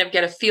really kind of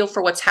get a feel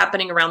for what's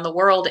happening around the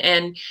world.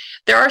 And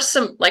there are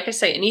some, like I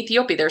say, in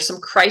Ethiopia, there's some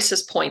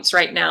crisis points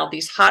right now,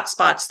 these hot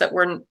spots that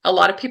a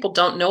lot of people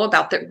don't know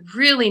about that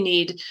really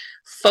need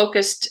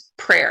focused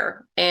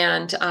prayer.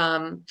 And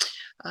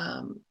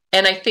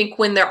I think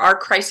when there are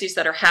crises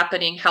that are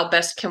happening, how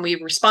best can we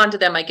respond to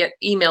them? I get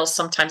emails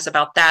sometimes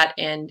about that,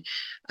 and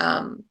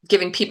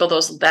giving people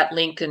that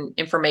link and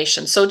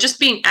information. So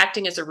just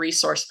acting as a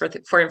resource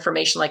for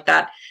information like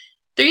that.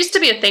 There used to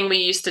be a thing we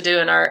used to do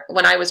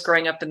when I was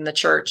growing up in the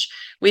church.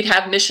 We'd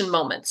have mission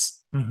moments.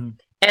 Mm-hmm.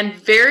 And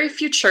very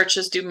few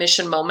churches do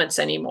mission moments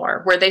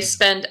anymore, where they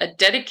spend a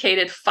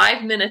dedicated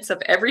 5 minutes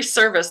of every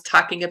service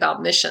talking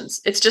about missions.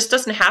 It just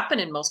doesn't happen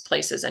in most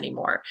places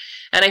anymore.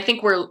 And I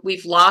think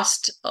we've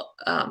lost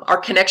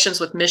our connections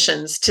with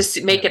missions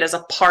to make it as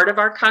a part of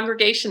our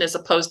congregation, as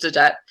opposed to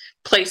that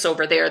place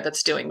over there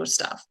that's doing the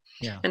stuff.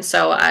 Yeah. And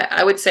so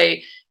I would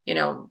say,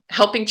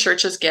 helping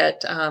churches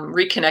get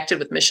reconnected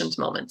with missions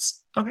moments.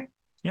 Okay.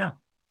 Yeah.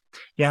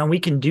 Yeah. And we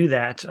can do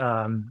that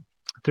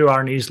through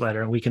our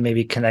newsletter. We can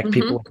maybe connect mm-hmm.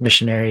 people with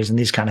missionaries and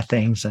these kind of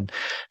things, and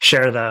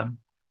share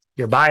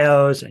your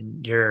bios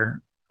and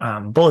your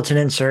bulletin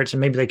inserts,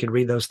 and maybe they could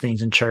read those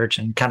things in church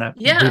and kind of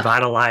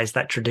revitalize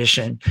that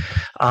tradition.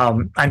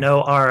 I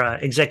know our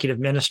executive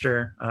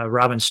minister,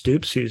 Robin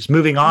Stoops, who's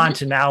moving on mm-hmm.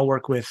 to now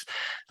work with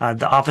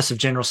the Office of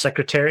General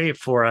Secretary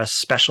for a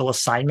special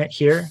assignment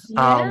here.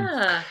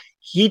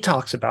 He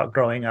talks about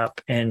growing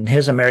up in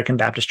his American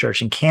Baptist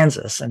Church in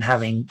Kansas and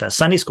having the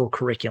Sunday school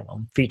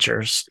curriculum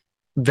features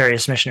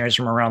various missionaries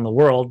from around the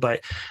world,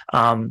 but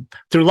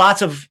through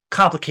lots of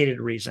complicated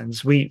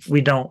reasons, we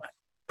don't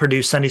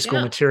produce Sunday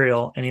school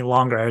material any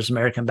longer as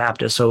American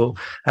Baptists. So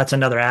that's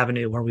another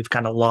avenue where we've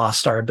kind of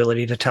lost our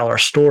ability to tell our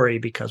story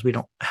because we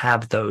don't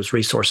have those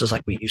resources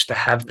like we used to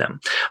have them.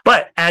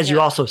 But as you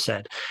also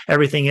said,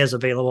 everything is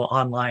available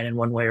online in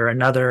one way or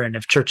another. And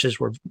if churches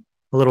were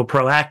a little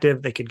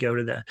proactive, they could go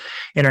to the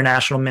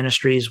International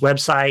Ministries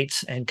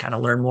website and kind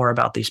of learn more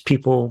about these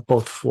people,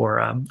 both for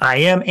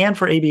IM and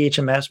for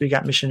ABHMS. We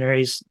got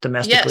missionaries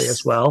domestically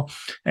as well.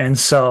 And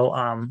so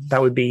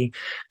that would be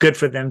good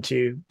for them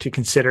to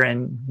consider.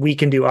 And we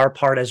can do our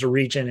part as a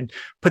region and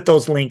put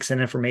those links and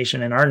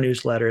information in our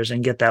newsletters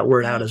and get that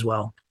word out as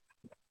well.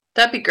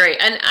 That'd be great.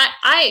 And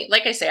I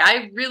like I say,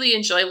 I really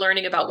enjoy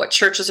learning about what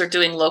churches are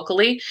doing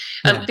locally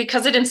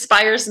because it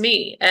inspires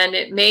me, and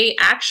it may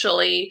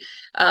actually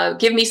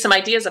give me some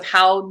ideas of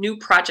how new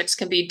projects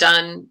can be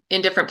done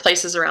in different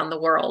places around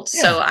the world.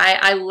 Yeah. So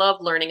I love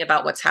learning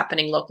about what's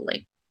happening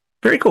locally.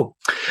 Very cool.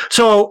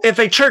 So if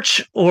a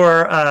church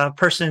or a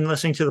person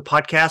listening to the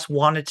podcast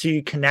wanted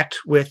to connect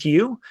with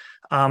you,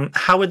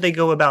 how would they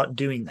go about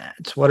doing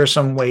that? What are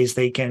some ways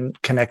they can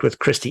connect with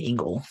Christy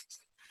Engel?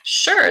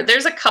 Sure.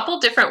 There's a couple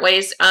different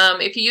ways.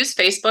 If you use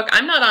Facebook,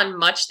 I'm not on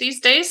much these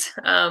days.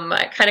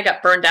 I kind of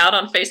got burned out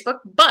on Facebook,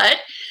 but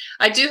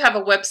I do have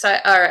a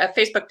website or a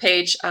Facebook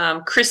page,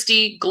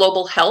 Christy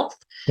Global Health.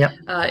 Yep.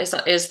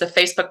 Is the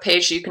Facebook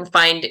page you can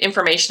find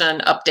information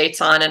and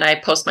updates on, and I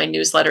post my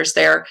newsletters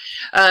there.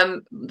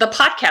 The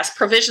podcast,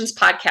 Provisions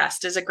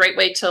Podcast, is a great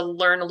way to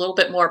learn a little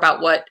bit more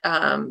about what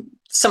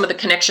some of the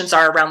connections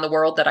are around the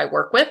world that I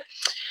work with.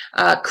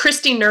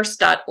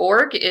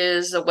 ChristyNurse.org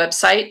is a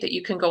website that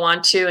you can go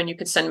on to, and you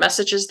can send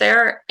messages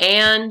there.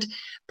 And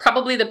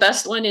probably the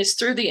best one is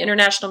through the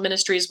International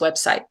Ministries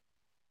website.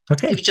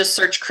 Okay. If you just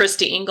search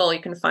Christy Engel, you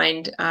can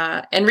find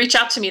and reach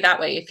out to me that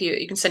way. If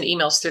you can send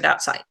emails through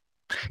that site.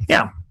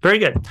 Yeah, very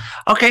good.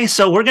 Okay,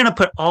 so we're going to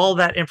put all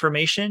that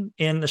information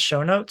in the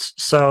show notes.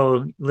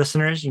 So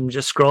listeners, you can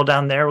just scroll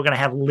down there. We're going to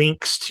have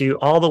links to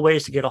all the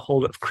ways to get a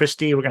hold of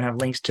Christy. We're going to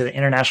have links to the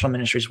International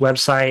Ministries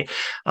website.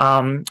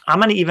 I'm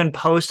going to even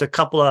post a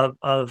couple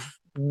of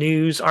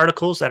news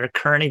articles that are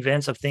current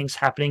events of things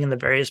happening in the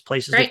various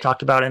places we've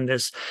talked about in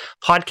this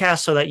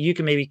podcast, so that you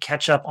can maybe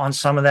catch up on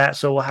some of that.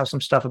 So we'll have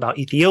some stuff about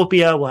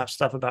Ethiopia. We'll have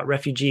stuff about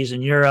refugees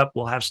in Europe.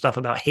 We'll have stuff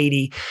about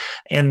Haiti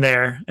in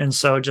there. And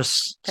so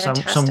just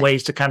some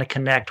ways to kind of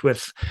connect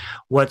with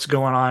what's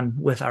going on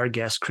with our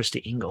guest,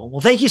 Christy Engel. Well,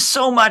 thank you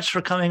so much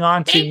for coming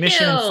on to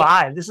Mission in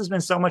 5. This has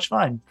been so much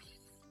fun.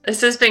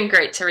 This has been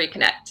great to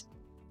reconnect.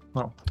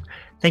 Well,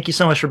 thank you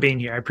so much for being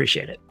here. I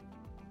appreciate it.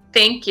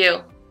 Thank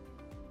you.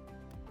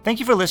 Thank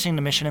you for listening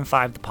to Mission in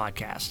 5, the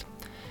podcast.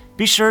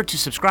 Be sure to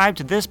subscribe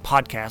to this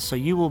podcast so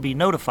you will be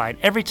notified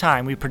every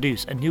time we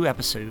produce a new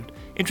episode,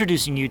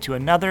 introducing you to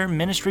another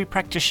ministry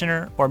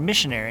practitioner or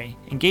missionary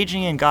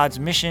engaging in God's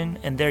mission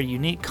and their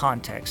unique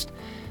context,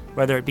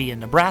 whether it be in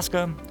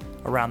Nebraska,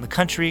 around the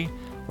country,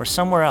 or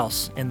somewhere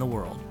else in the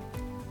world.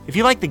 If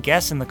you like the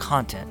guests and the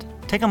content,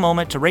 take a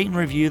moment to rate and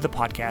review the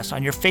podcast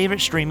on your favorite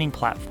streaming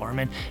platform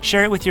and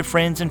share it with your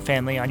friends and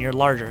family on your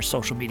larger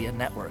social media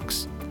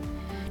networks.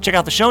 Check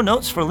out the show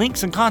notes for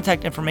links and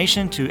contact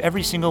information to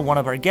every single one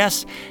of our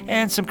guests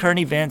and some current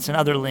events and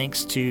other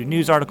links to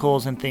news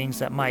articles and things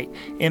that might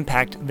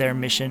impact their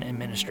mission and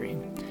ministry.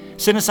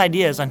 Send us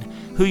ideas on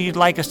who you'd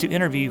like us to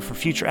interview for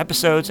future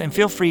episodes, and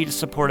feel free to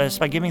support us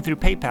by giving through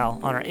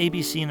PayPal on our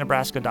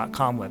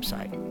abcnebraska.com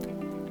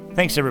website.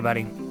 Thanks,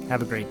 everybody.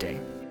 Have a great day.